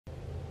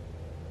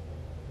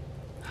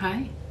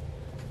Hi,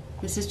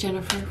 this is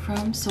Jennifer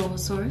from Soul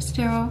Source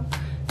Tarot,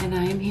 and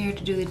I am here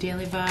to do the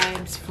daily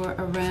vibes for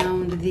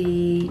around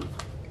the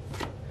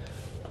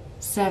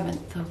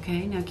 7th,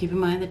 okay? Now keep in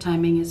mind the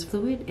timing is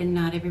fluid and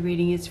not every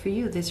reading is for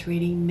you. This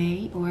reading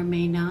may or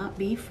may not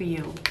be for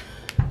you.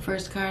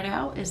 First card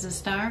out is the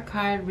Star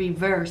card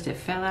reversed. It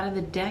fell out of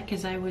the deck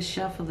as I was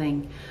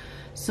shuffling.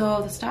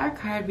 So the Star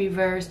card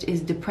reversed is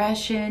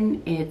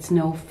depression, it's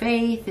no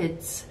faith,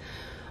 it's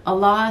a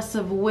loss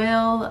of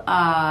will,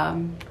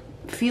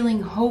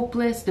 feeling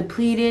hopeless,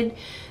 depleted.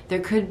 There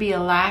could be a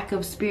lack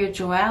of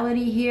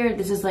spirituality here.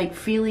 This is like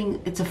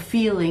feeling, it's a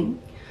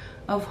feeling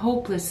of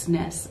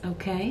hopelessness,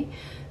 okay?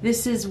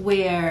 This is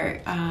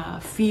where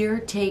fear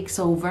takes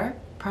over,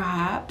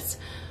 perhaps.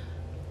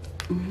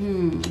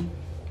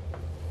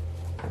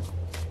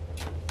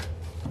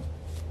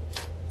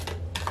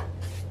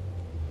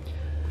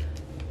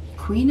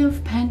 Queen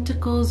of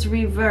Pentacles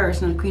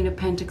reverse. Now, the Queen of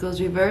Pentacles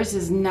reverse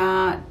is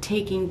not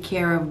taking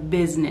care of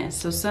business.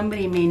 So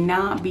somebody may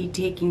not be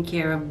taking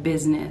care of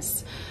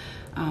business.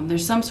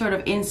 There's some sort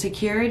of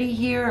insecurity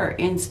here or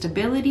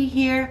instability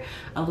here,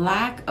 a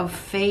lack of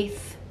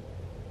faith,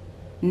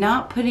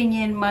 not putting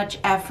in much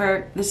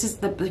effort. This is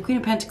the Queen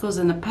of Pentacles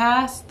in the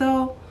past,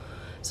 though.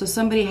 So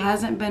somebody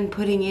hasn't been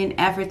putting in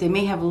effort. They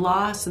may have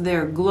lost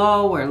their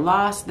glow or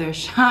lost their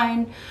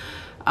shine.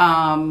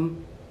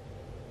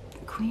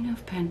 Queen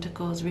of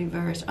Pentacles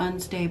reversed,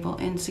 unstable,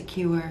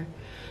 insecure,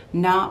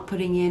 not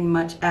putting in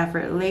much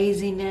effort,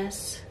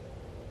 laziness.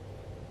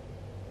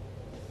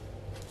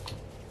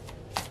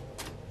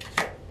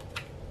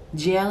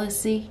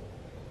 Jealousy,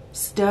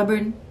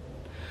 stubborn.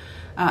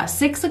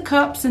 Six of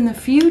Cups in the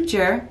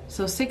future.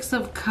 So Six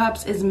of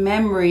Cups is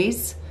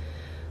memories.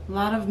 A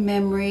lot of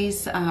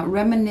memories,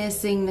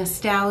 reminiscing,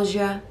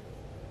 nostalgia.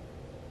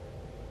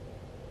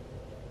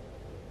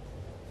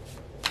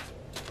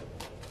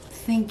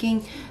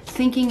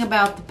 Thinking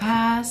about the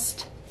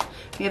past.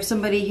 We have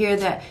somebody here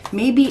that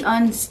may be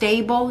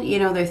unstable. You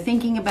know, they're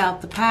thinking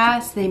about the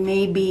past. They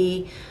may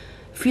be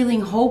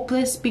feeling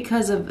hopeless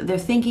because of they're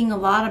thinking a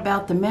lot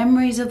about the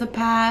memories of the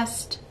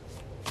past.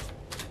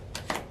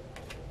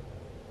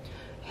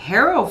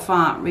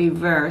 Hierophant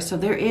reverse. So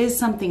there is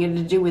something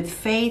to do with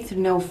faith,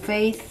 no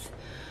faith,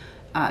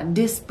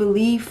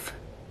 disbelief.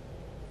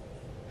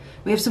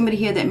 We have somebody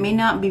here that may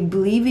not be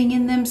believing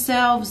in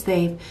themselves.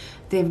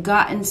 They've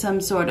gotten some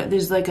sort of,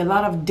 there's like a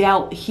lot of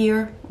doubt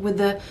here with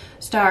the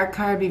Star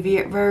card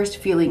reversed,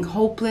 feeling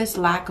hopeless,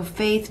 lack of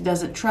faith,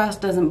 doesn't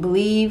trust, doesn't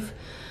believe.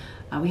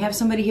 We have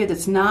somebody here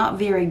that's not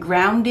very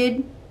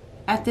grounded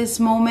at this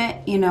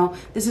moment. You know,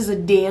 this is a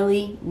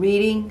daily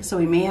reading, so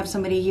we may have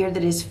somebody here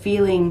that is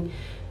feeling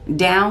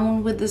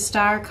down with the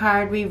Star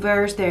card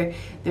reversed. They're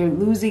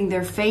losing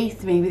their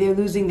faith. Maybe they're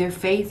losing their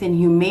faith in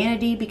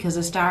humanity because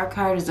the Star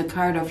card is a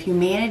card of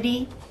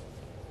humanity.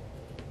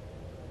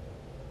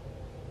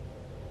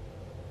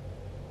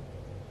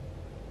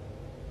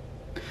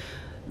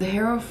 The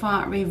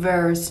Hierophant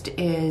reversed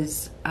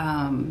is,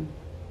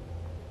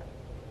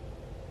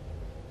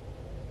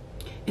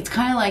 it's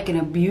kind of like an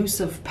abuse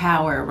of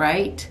power,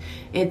 right?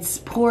 It's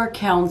poor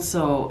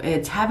counsel.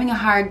 It's having a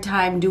hard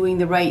time doing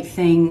the right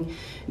thing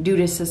due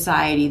to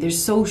society.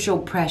 There's social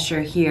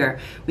pressure here.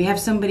 We have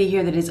somebody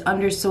here that is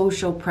under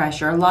social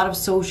pressure, a lot of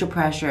social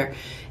pressure.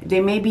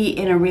 They may be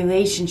in a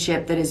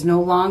relationship that is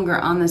no longer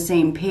on the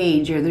same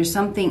page, or there's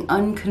something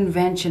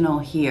unconventional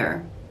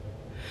here.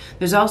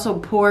 There's also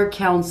poor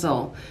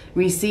counsel.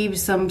 Receive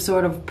some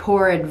sort of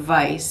poor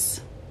advice.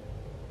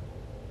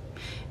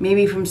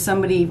 Maybe from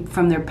somebody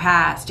from their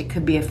past. It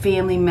could be a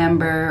family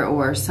member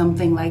or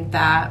something like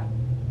that.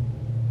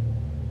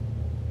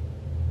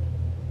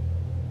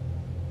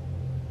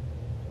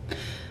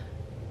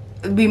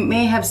 We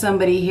may have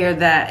somebody here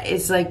that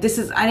is like, this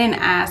is, I didn't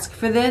ask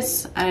for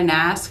this. I didn't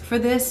ask for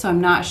this, so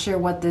I'm not sure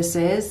what this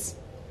is.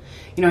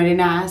 You know, I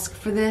didn't ask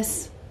for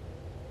this.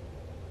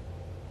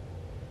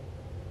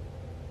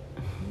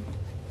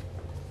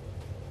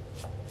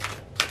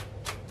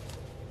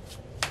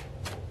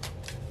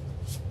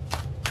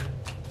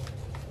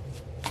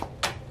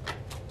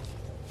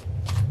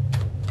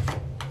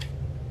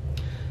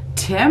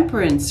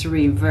 Temperance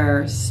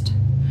reversed.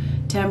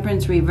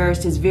 Temperance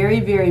reversed is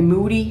very, very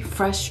moody,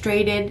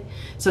 frustrated.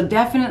 So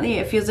definitely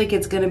it feels like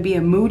it's going to be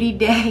a moody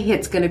day.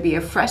 It's going to be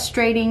a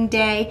frustrating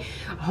day.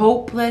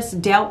 Hopeless,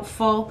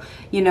 doubtful.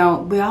 You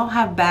know, we all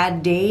have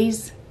bad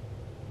days.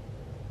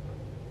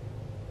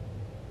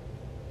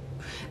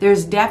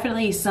 There's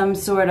definitely some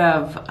sort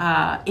of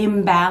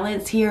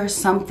imbalance here.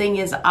 Something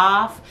is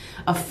off.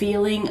 A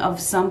feeling of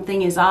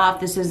something is off.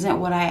 This isn't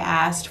what I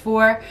asked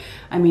for.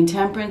 I mean,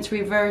 Temperance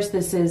reverse,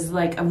 this is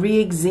like a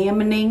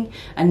re-examining,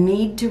 a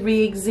need to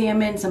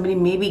re-examine. Somebody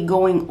may be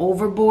going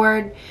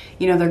overboard.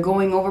 You know, they're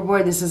going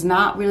overboard. This is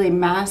not really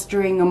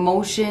mastering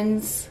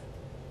emotions.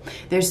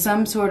 There's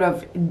some sort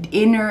of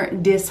inner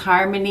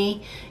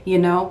disharmony, you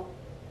know.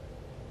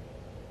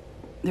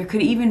 There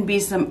could even be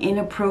some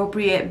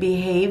inappropriate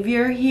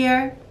behavior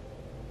here.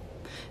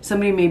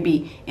 Somebody may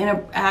be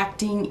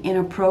acting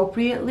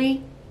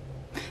inappropriately.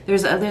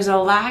 There's a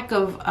lack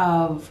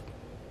of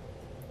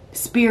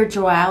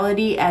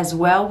spirituality as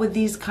well with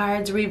these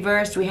cards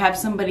reversed. We have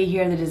somebody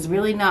here that is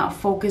really not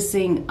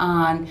focusing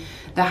on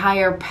the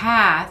higher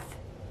path.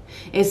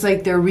 It's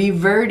like they're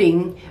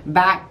reverting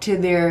back to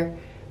their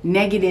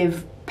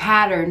negative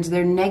patterns,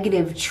 their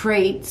negative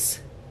traits.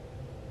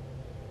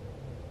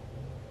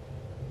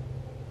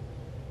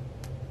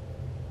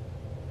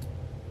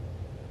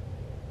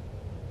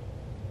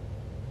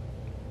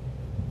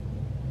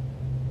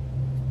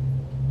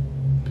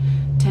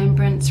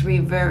 Temperance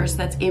reverse,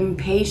 that's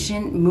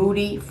impatient,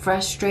 moody,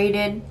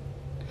 frustrated.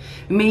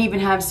 We may even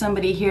have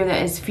somebody here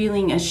that is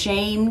feeling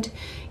ashamed,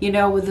 you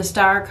know, with the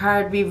Star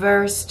card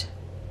reversed.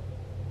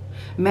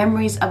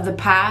 Memories of the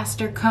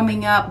past are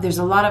coming up. There's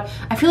a lot of,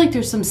 I feel like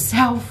there's some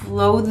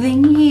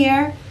self-loathing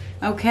here,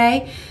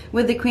 okay?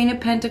 With the Queen of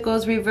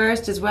Pentacles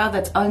reversed as well,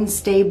 that's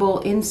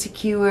unstable,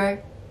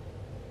 insecure.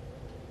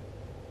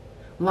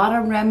 A lot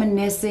of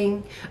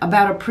reminiscing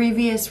about a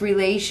previous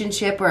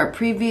relationship or a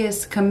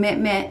previous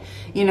commitment,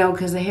 you know,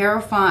 because the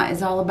Hierophant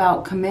is all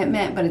about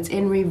commitment, but it's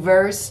in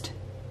reversed.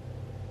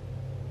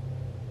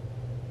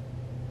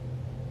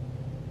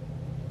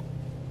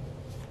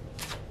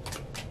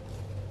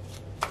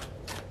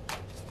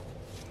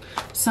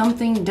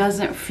 Something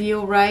doesn't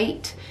feel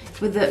right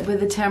with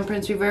the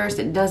Temperance reversed.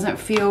 It doesn't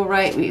feel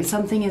right.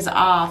 Something is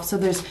off. So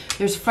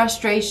there's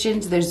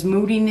frustrations, there's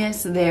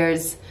moodiness,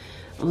 there's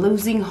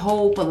losing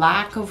hope, a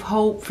lack of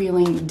hope,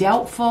 feeling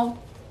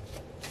doubtful.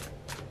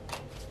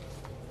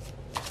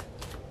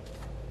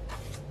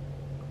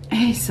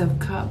 Ace of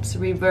Cups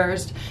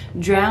reversed,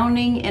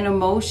 drowning in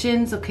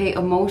emotions. Okay,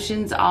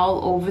 emotions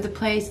all over the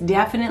place.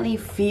 Definitely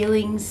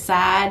feeling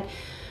sad.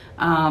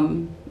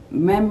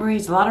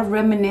 Memories, a lot of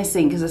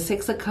reminiscing, because the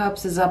Six of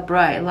Cups is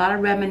upright. A lot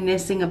of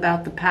reminiscing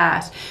about the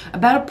past,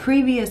 about a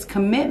previous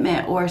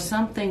commitment or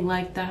something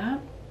like that.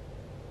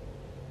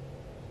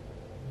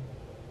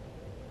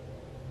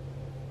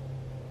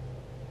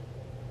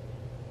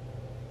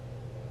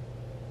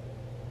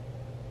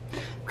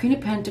 Queen of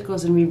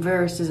Pentacles in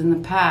reverse is in the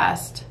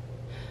past.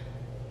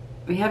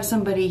 We have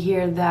somebody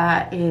here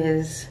that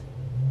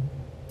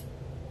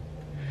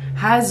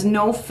has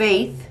no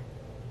faith.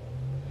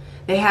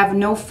 They have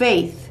no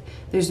faith.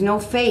 There's no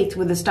faith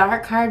with the Star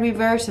card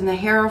reverse and the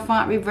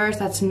Hierophant reverse.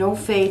 That's no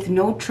faith,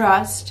 no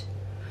trust.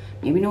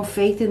 Maybe no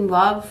faith in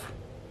love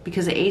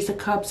because the Ace of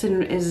Cups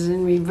is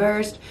in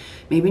reverse.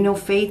 Maybe no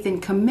faith in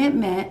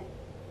commitment.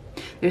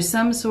 There's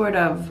some sort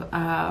of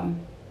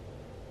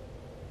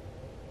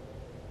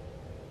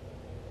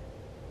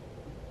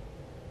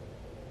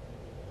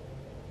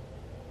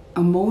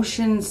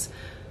emotions,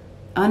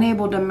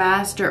 unable to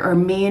master or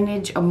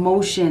manage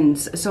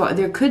emotions. So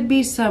there could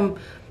be some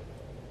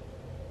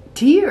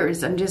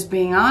tears. I'm just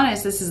being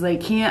honest. This is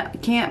like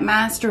can't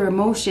master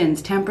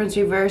emotions. Temperance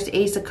reversed,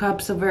 Ace of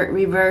Cups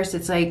reversed.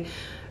 It's like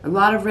a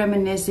lot of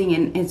reminiscing,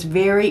 and it's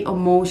very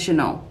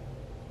emotional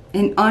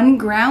and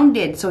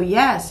ungrounded. So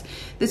yes,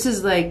 this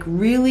is like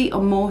really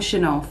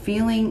emotional,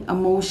 feeling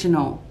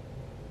emotional.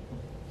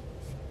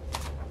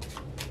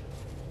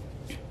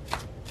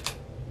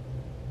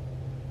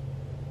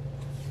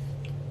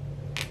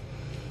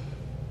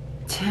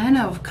 Ten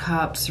of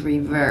Cups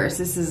reverse.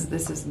 This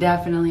is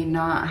definitely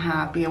not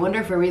happy. I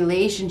wonder if a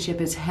relationship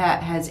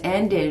has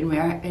ended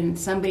and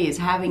somebody is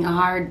having a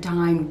hard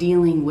time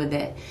dealing with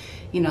it.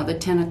 You know, the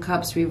Ten of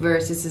Cups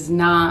reverse. This is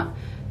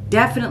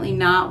definitely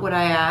not what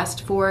I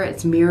asked for.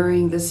 It's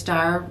mirroring the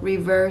Star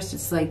reverse.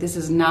 It's like this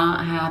is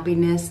not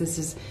happiness.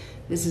 This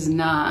is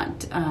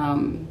not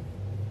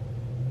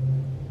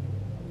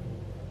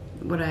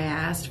what I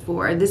asked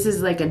for. This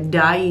is like a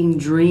dying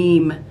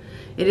dream.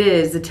 It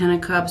is the Ten of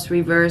Cups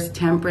reverse,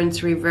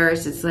 Temperance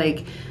reverse. It's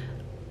like,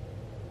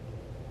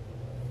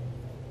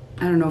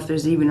 I don't know if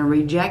there's even a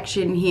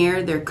rejection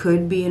here. There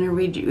could be a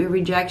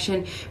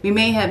rejection. We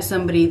may have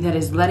somebody that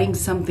is letting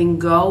something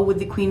go with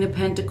the Queen of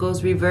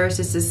Pentacles reverse.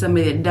 This is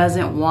somebody that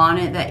doesn't want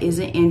it, that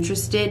isn't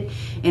interested,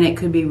 and it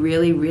could be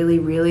really, really,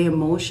 really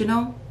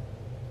emotional.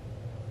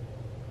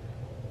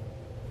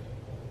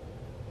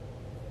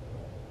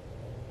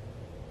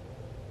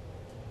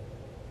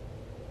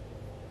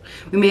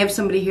 We may have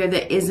somebody here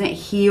that isn't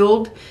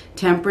healed.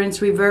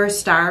 Temperance reverse,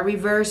 Star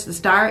reverse. The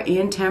Star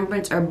and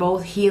Temperance are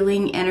both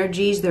healing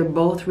energies. They're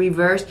both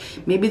reversed.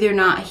 Maybe they're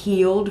not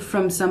healed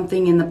from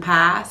something in the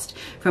past,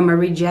 from a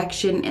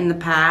rejection in the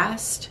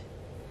past.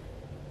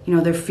 You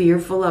know, they're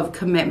fearful of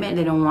commitment.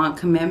 They don't want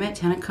commitment.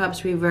 Ten of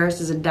Cups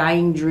reverse is a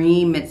dying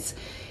dream. It's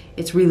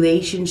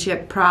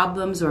relationship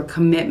problems or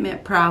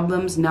commitment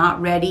problems.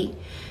 Not ready.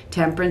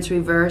 Temperance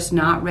reverse,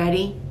 not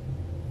ready.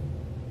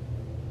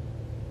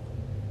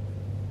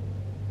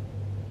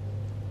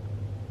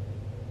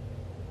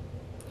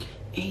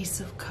 Ace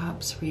of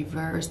Cups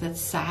reverse.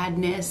 That's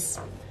sadness,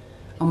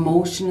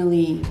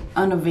 emotionally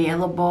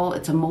unavailable.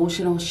 It's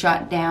emotional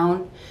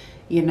shutdown,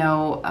 you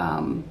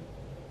know,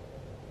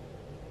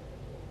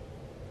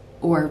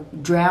 or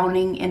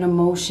drowning in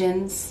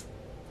emotions.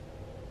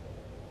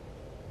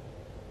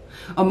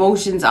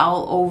 Emotions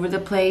all over the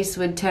place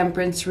with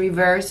Temperance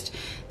reversed.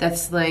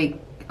 That's like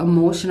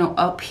emotional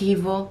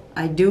upheaval.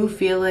 I do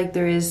feel like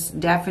there is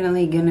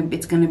definitely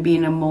it's gonna be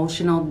an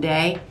emotional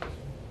day.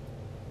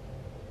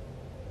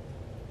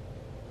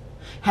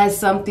 Has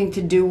something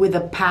to do with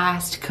a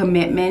past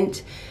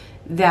commitment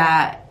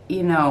that,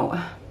 you know,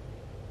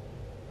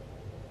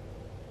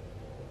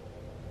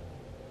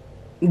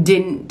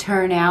 didn't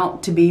turn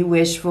out to be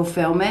wish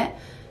fulfillment,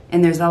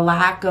 and there's a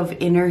lack of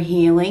inner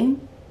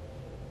healing.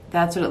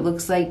 That's what it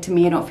looks like to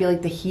me. I don't feel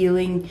like the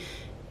healing,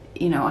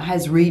 you know,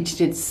 has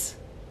reached its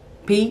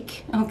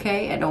peak.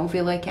 Okay, I don't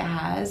feel like it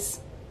has.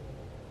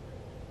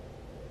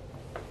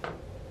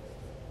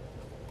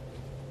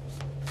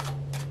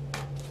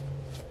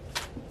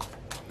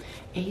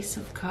 Ace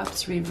of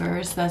Cups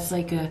reverse. That's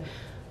like a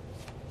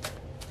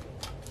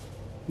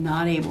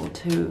not able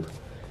to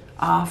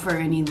offer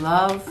any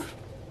love.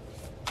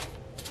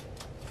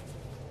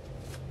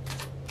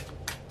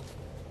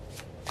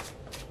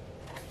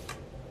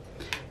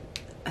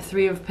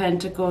 Three of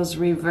Pentacles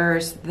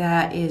reverse.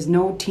 That is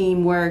no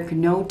teamwork,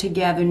 no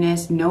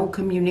togetherness, no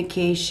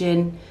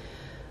communication,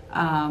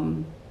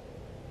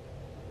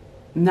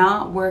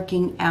 not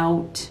working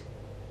out,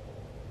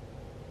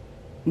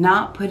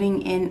 not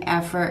putting in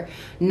effort,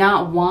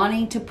 not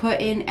wanting to put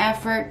in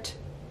effort.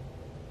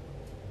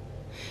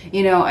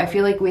 You know, I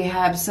feel like we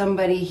have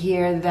somebody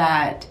here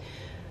that,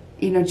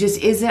 you know,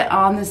 just isn't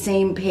on the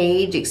same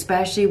page,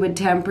 especially with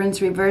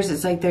Temperance reverse.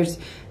 It's like there's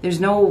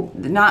no,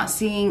 not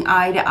seeing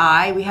eye to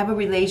eye. We have a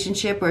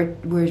relationship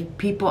where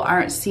people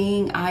aren't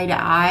seeing eye to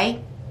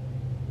eye.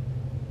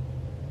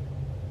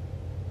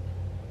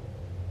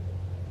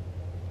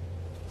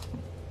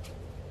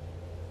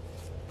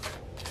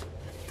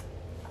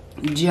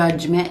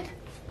 Judgment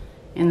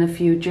in the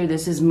future.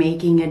 This is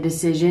making a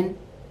decision.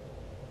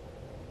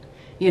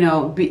 You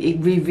know,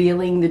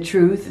 revealing the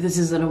truth. This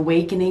is an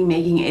awakening,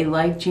 making a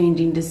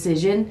life-changing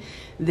decision.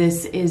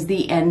 This is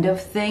the end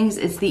of things.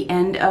 It's the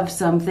end of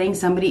something.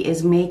 Somebody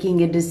is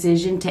making a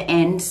decision to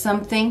end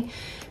something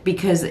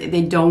because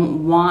they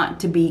don't want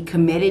to be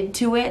committed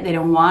to it. They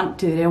don't want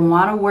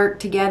to work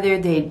together.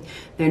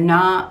 They're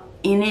not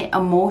in it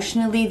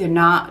emotionally. They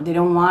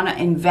don't want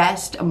to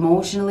invest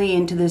emotionally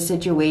into the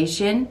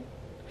situation.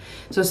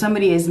 So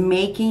somebody is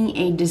making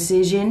a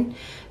decision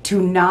to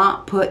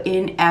not put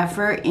in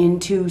effort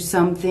into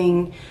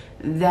something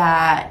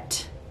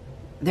that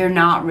they're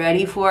not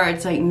ready for.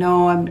 It's like,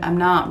 no, I'm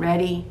not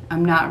ready.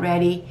 I'm not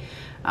ready.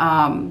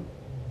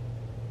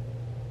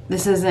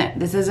 This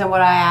isn't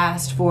what I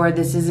asked for.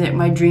 This isn't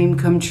my dream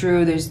come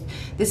true. This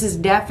is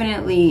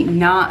definitely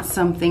not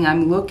something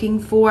I'm looking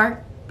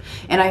for.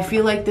 And I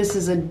feel like this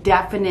is a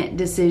definite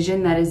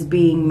decision that is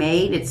being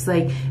made. It's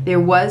like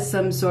there was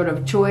some sort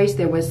of choice.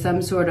 There was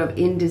some sort of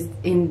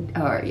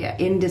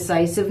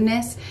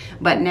indecisiveness.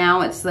 But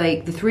now it's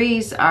like the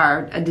threes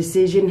are a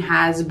decision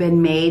has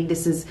been made.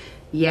 This is,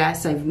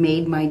 yes, I've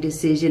made my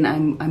decision.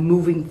 I'm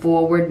moving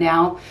forward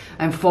now.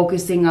 I'm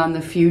focusing on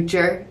the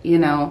future. You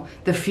know,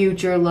 the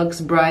future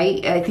looks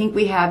bright. I think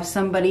we have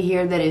somebody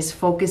here that is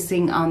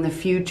focusing on the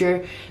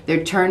future.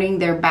 They're turning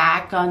their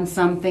back on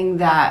something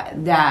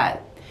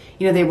that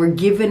you know, they were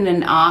given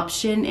an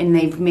option and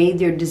they've made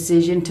their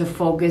decision to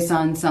focus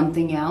on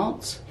something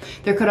else.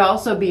 There could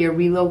also be a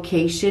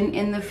relocation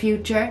in the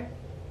future.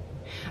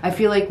 I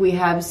feel like we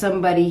have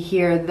somebody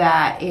here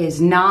that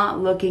is not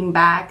looking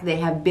back. They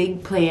have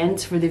big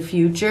plans for the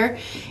future.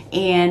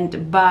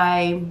 And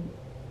by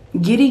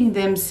getting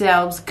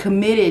themselves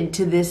committed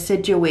to this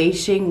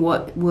situation,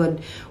 what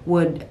would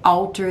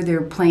alter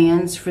their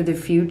plans for the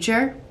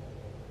future.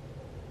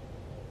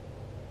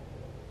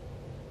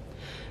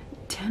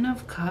 Ten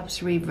of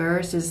Cups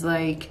reverse is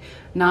like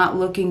not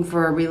looking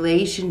for a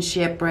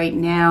relationship right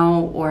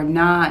now, or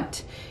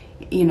not,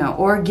 you know,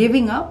 or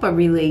giving up a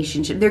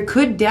relationship. There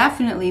could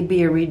definitely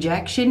be a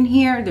rejection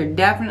here. There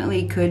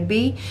definitely could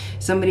be.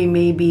 Somebody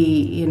may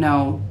be, you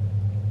know,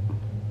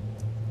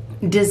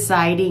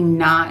 deciding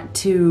not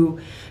to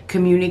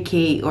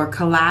communicate or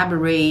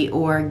collaborate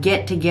or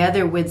get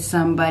together with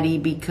somebody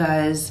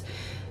because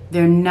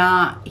they're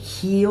not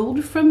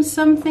healed from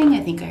something.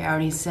 I think I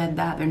already said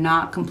that. They're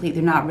not complete.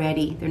 They're not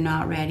ready. They're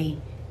not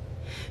ready.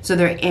 So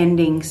they're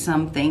ending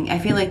something. I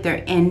feel like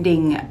they're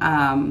ending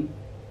a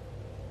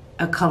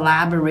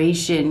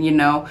collaboration, you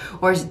know,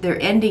 or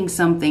they're ending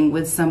something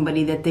with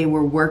somebody that they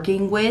were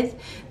working with.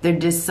 They're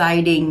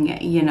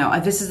deciding, you know,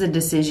 this is a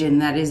decision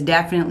that is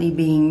definitely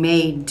being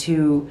made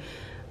to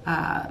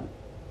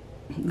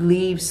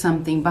leave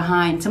something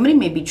behind. Somebody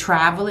may be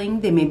traveling.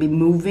 They may be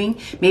moving.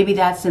 Maybe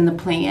that's in the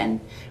plan.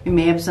 We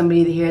may have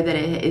somebody here that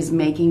is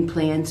making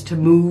plans to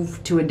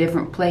move to a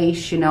different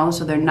place, you know,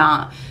 so they're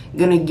not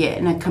going to get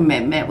in a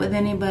commitment with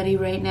anybody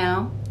right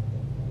now.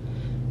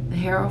 The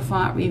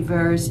Hierophant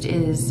reversed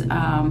is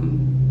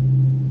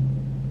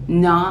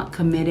not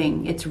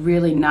committing. It's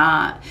really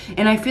not.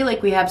 And I feel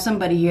like we have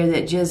somebody here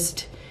that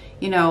just,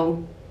 you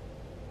know,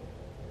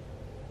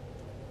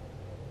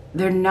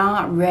 they're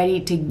not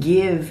ready to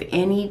give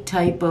any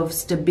type of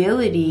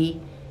stability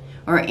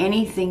or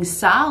anything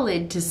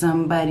solid to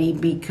somebody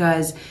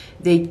because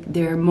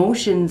their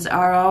emotions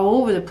are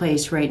all over the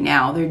place right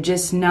now. They're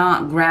just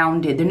not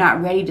grounded. They're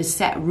not ready to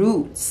set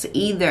roots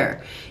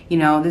either. You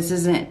know, this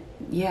isn't,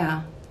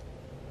 yeah.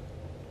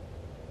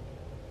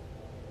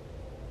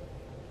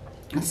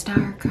 A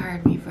Star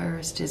card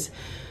reversed is,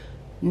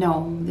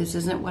 no, this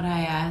isn't what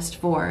I asked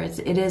for.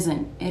 It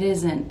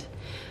isn't.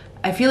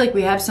 I feel like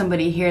we have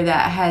somebody here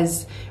that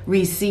has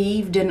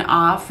received an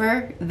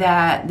offer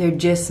that they're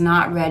just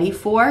not ready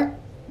for,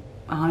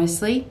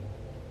 honestly.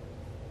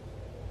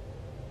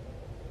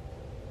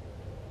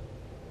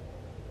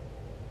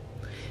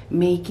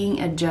 Making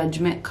a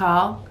judgment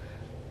call.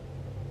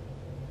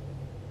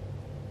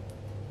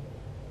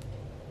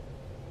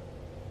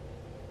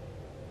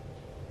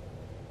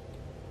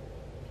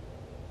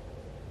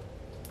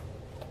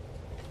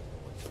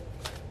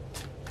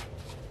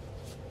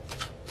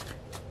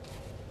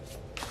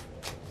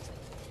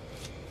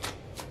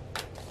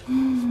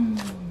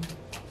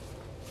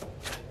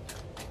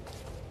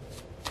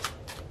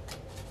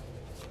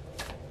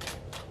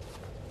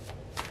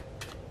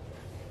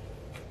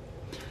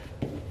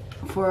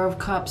 Four of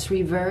Cups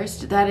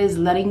reversed. That is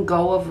letting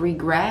go of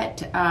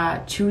regret,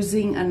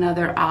 choosing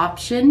another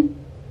option.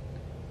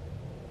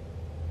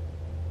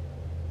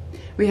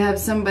 We have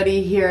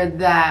somebody here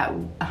that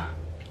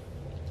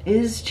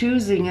is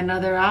choosing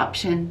another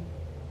option.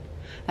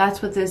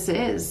 That's what this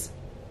is.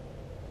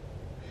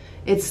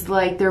 It's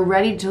like they're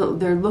ready to,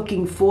 they're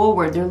looking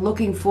forward. They're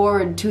looking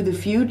forward to the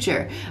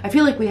future. I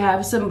feel like we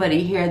have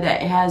somebody here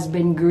that has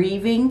been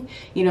grieving.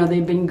 You know,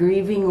 they've been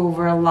grieving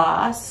over a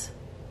loss.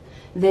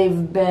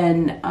 They've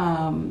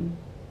been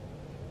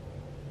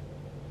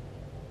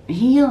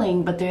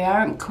healing, but they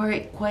aren't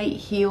quite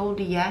healed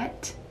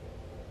yet.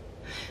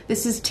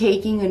 This is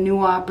taking a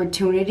new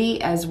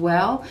opportunity as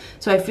well.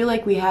 So I feel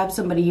like we have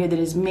somebody here that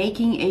is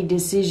making a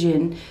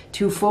decision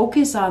to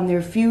focus on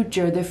their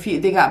future.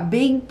 They got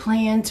big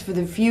plans for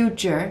the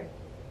future.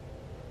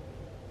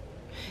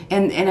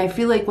 And I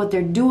feel like what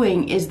they're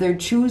doing is they're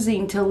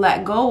choosing to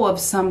let go of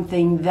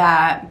something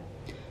that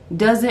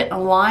doesn't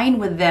align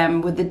with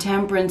them, with the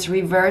Temperance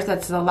reverse.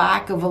 That's the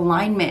lack of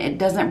alignment. It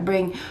doesn't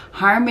bring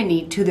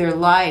harmony to their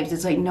lives.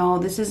 It's like, no,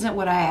 this isn't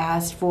what I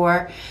asked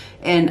for.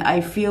 And I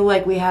feel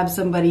like we have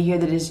somebody here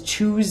that is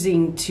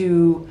choosing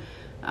to,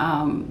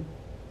 I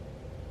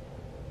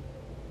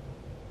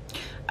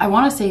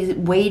want to say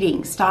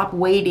waiting. Stop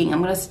waiting.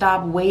 I'm going to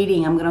stop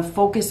waiting. I'm going to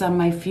focus on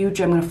my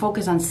future. I'm going to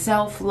focus on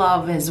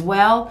self-love as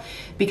well,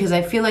 because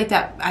I feel like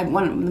that the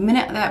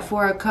minute that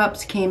Four of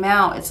Cups came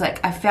out, it's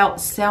like I felt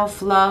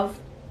self-love,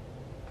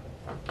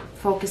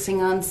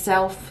 focusing on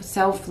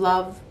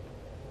self-love,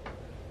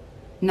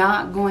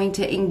 not going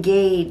to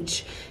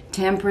engage.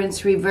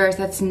 Temperance reverse,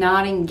 that's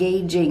not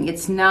engaging.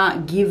 It's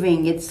not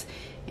giving. It's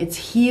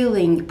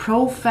healing.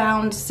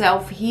 Profound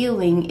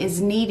self-healing is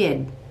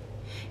needed.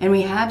 And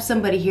we have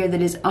somebody here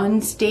that is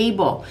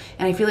unstable.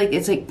 And I feel like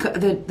it's like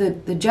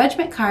the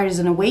Judgment card is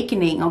an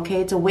awakening,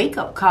 okay? It's a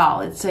wake-up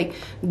call. It's like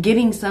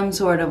getting some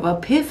sort of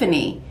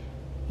epiphany,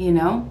 you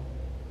know?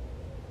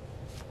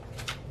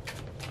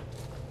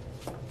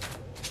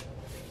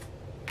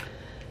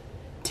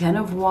 Ten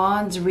of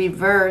Wands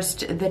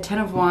reversed. The Ten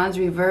of Wands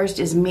reversed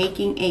is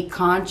making a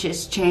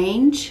conscious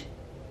change.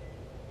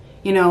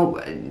 You know,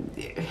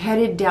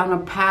 headed down a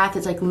path.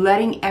 It's like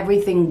letting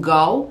everything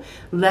go,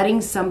 letting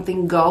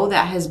something go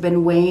that has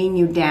been weighing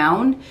you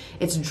down.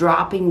 It's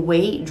dropping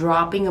weight,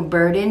 dropping a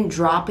burden,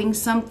 dropping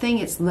something.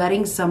 It's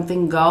letting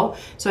something go.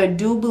 So I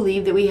do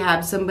believe that we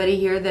have somebody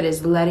here that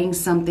is letting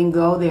something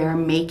go. They are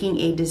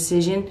making a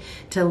decision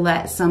to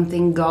let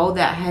something go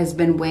that has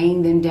been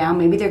weighing them down.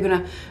 Maybe they're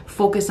going to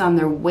focus on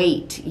their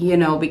weight, you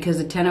know, because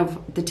the Ten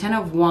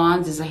of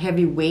Wands is a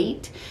heavy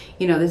weight.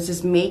 You know, this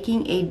is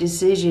making a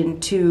decision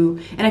to,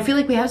 and I feel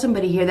like we have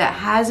somebody here that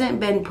hasn't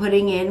been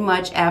putting in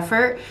much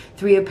effort.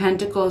 Three of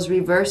Pentacles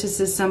reverse. This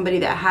is somebody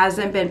that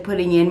hasn't been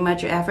putting in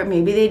much effort.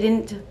 Maybe they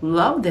didn't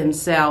love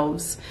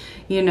themselves.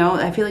 You know,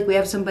 I feel like we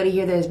have somebody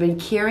here that has been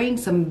carrying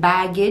some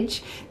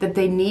baggage that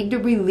they need to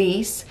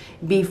release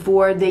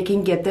before they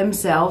can get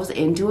themselves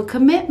into a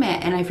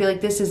commitment. And I feel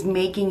like this is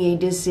making a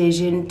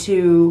decision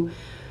to,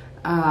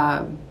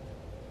 I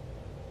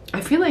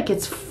feel like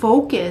it's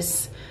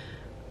focus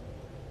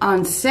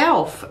on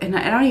self. And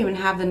I don't even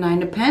have the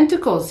Nine of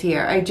Pentacles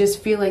here. I just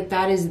feel like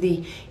that is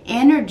the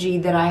energy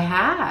that I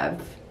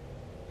have.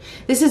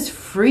 This is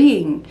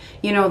freeing.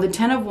 You know, the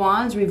Ten of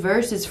Wands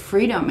reverse is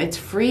freedom. It's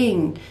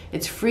freeing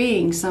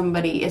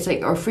somebody. It's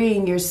like, or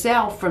freeing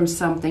yourself from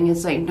something.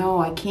 It's like,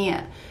 no, I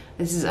can't.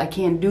 I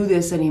can't do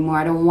this anymore.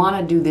 I don't want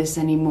to do this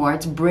anymore.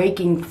 It's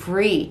breaking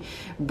free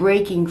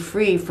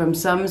from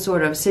some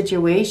sort of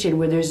situation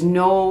where there's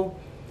no,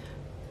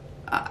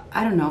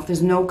 I don't know if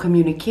there's no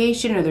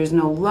communication, or there's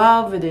no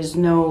love, or there's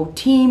no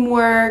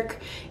teamwork.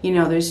 You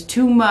know, there's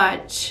too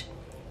much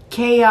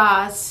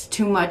chaos,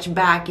 too much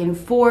back and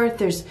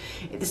forth.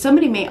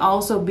 Somebody may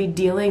also be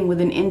dealing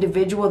with an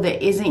individual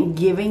that isn't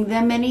giving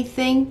them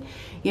anything.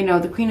 you know,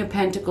 the Queen of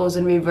Pentacles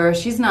in reverse,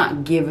 she's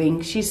not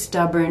giving. She's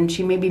stubborn.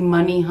 She may be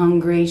money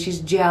hungry. She's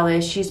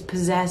jealous. She's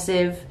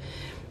possessive.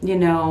 You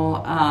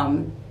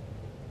know,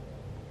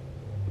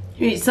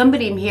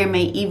 somebody here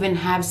may even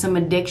have some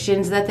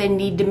addictions that they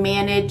need to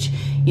manage.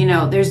 You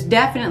know, there's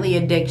definitely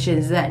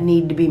addictions that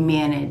need to be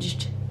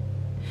managed.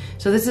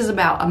 So this is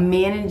about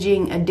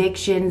managing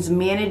addictions,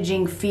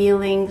 managing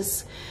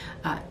feelings,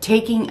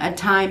 taking a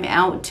time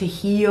out to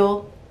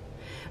heal.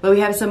 But we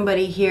have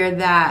somebody here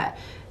that,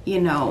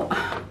 you know,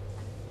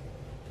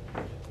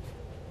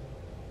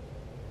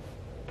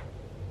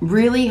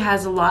 really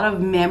has a lot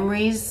of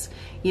memories,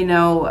 you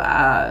know,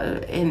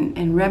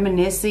 and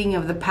reminiscing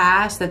of the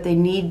past that they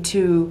need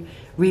to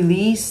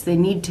release, they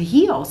need to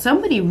heal.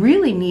 Somebody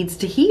really needs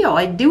to heal.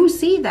 I do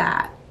see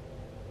that.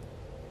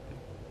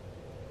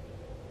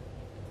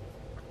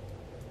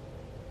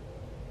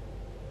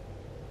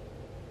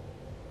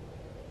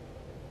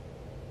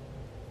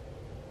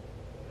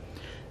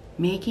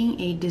 Making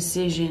a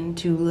decision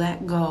to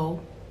let go,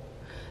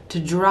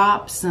 to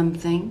drop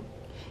something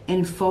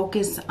and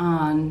focus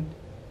on,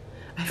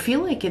 I feel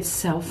like it's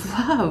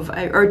self-love,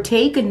 or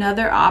take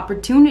another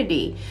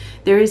opportunity.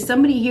 There is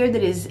somebody here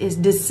that is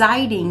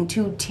deciding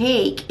to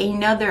take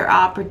another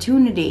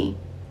opportunity.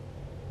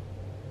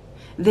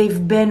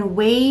 They've been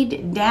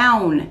weighed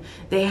down.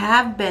 They've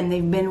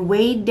been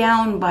weighed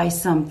down by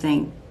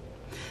something.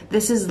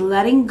 This is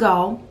letting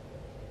go.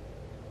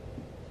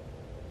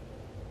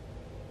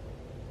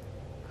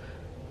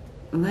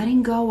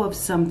 Letting go of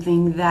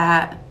something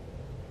that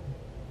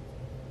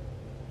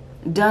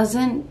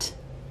doesn't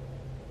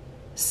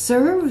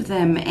serve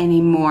them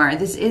anymore.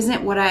 This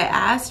isn't what I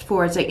asked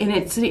for. It's like, and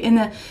it's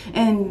the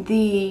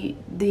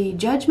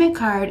judgment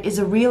card is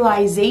a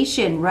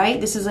realization, right?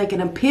 This is like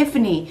an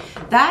epiphany.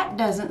 That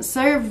doesn't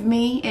serve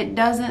me. It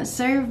doesn't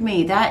serve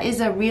me. That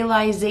is a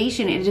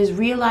realization. It is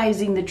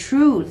realizing the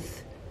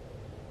truth.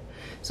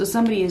 So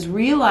somebody is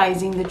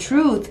realizing the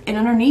truth, and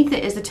underneath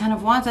it is the Ten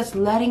of Wands. That's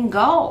letting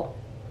go.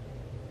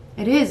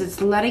 It is.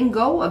 It's letting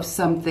go of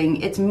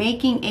something. It's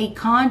making a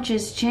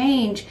conscious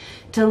change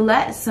to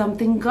let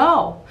something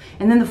go.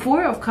 And then the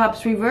Four of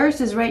Cups reverse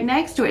is right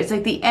next to it. It's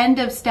like the end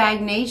of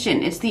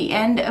stagnation. It's the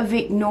end of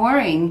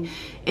ignoring.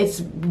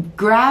 It's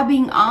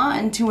grabbing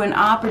on to an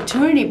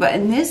opportunity. But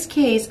in this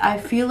case, I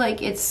feel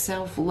like it's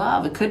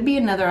self-love. It could be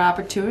another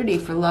opportunity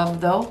for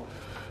love, though,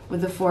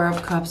 with the Four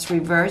of Cups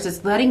reverse.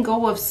 It's letting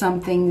go of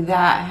something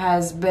that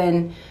has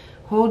been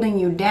holding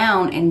you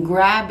down and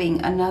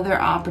grabbing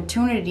another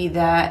opportunity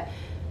that,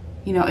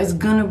 you know, is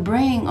gonna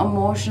bring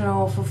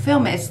emotional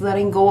fulfillment. It's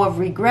letting go of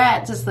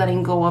regrets. It's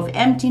letting go of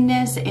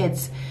emptiness.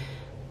 It's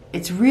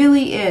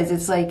really is.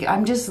 It's like,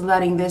 I'm just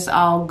letting this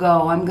all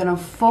go. I'm gonna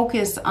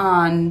focus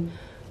on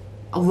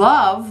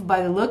love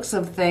by the looks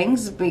of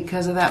things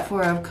because of that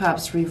Four of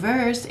Cups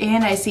reverse.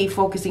 And I see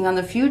focusing on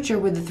the future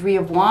with the Three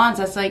of Wands.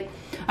 That's like,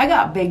 I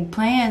got big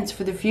plans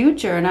for the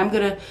future, and I'm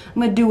gonna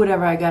do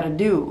whatever I gotta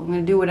do. I'm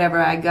gonna do whatever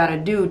I gotta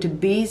do to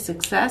be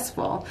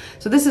successful.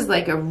 So this is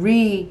like I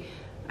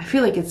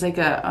feel like it's like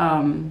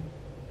a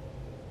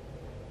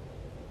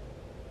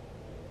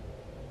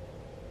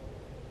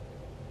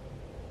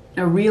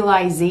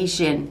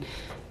realization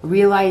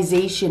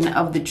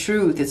of the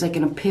truth. It's like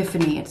an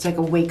epiphany. It's like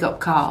a wake-up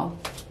call.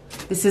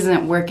 This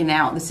isn't working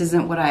out. This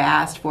isn't what I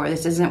asked for.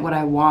 This isn't what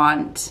I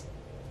want.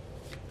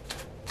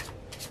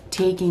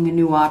 Taking a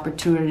new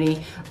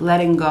opportunity,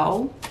 letting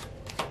go.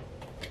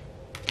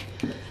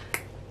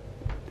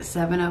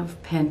 Seven of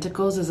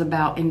Pentacles is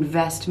about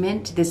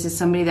investment. This is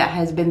somebody that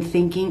has been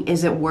thinking,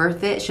 is it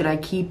worth it? Should I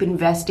keep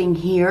investing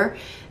here?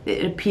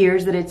 It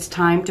appears that it's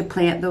time to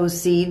plant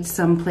those seeds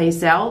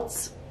someplace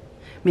else.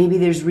 Maybe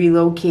there's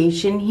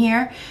relocation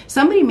here.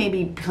 Somebody may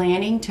be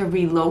planning to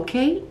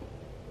relocate.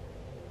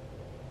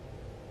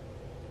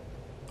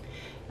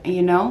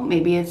 You know,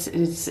 maybe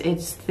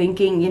it's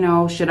thinking, you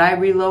know, should I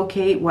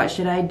relocate? What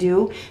should I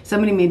do?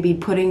 Somebody may be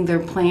putting their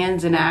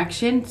plans in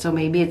action. So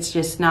maybe it's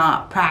just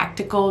not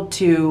practical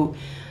to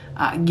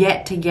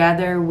get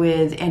together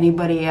with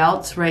anybody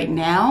else right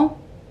now.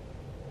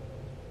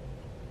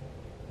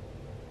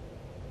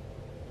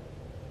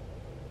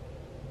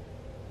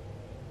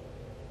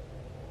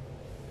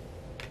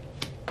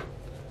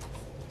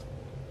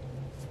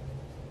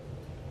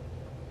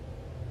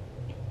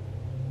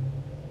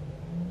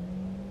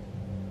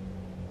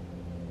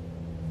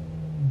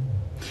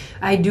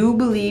 I do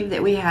believe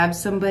that we have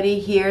somebody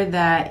here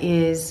that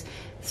is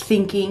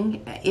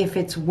thinking if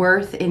it's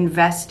worth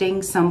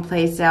investing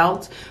someplace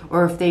else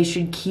or if they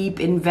should keep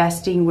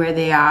investing where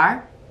they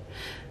are.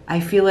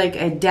 I feel like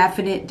a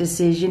definite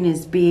decision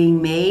is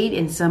being made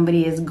and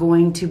somebody is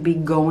going to be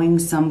going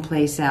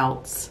someplace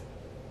else.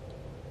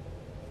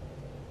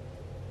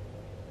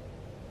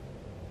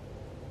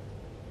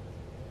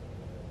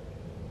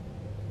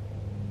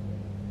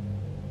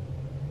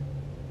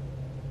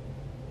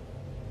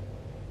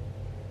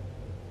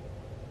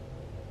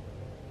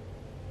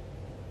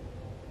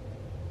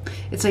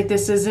 It's like,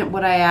 this isn't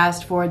what I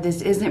asked for.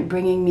 This isn't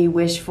bringing me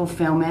wish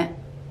fulfillment.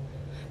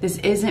 This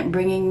isn't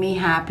bringing me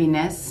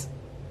happiness.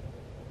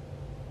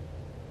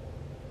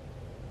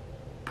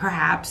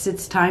 perhaps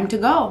it's time to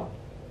go.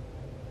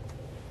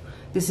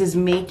 This is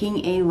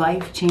making a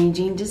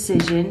life-changing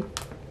decision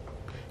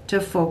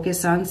to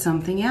focus on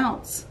something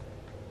else.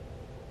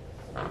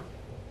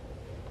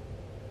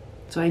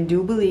 So I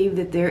do believe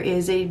that there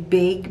is a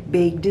big,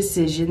 big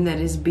decision that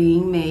is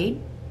being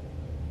made.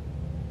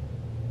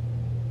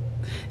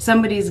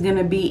 Somebody's going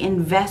to be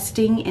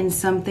investing in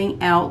something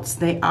else.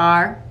 They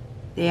are.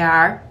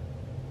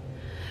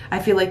 I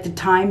feel like the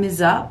time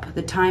is up.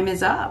 The time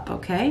is up,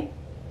 okay?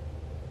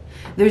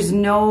 It's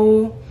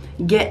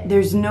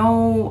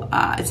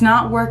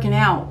not working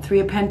out. Three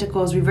of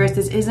Pentacles reversed.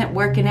 This isn't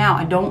working out.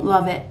 I don't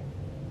love it.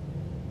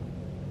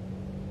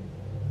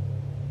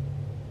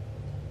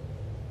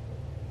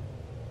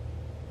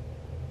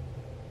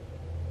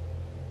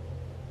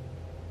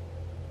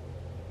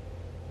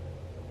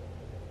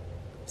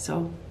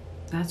 So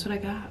that's what I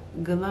got.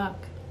 Good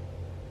luck.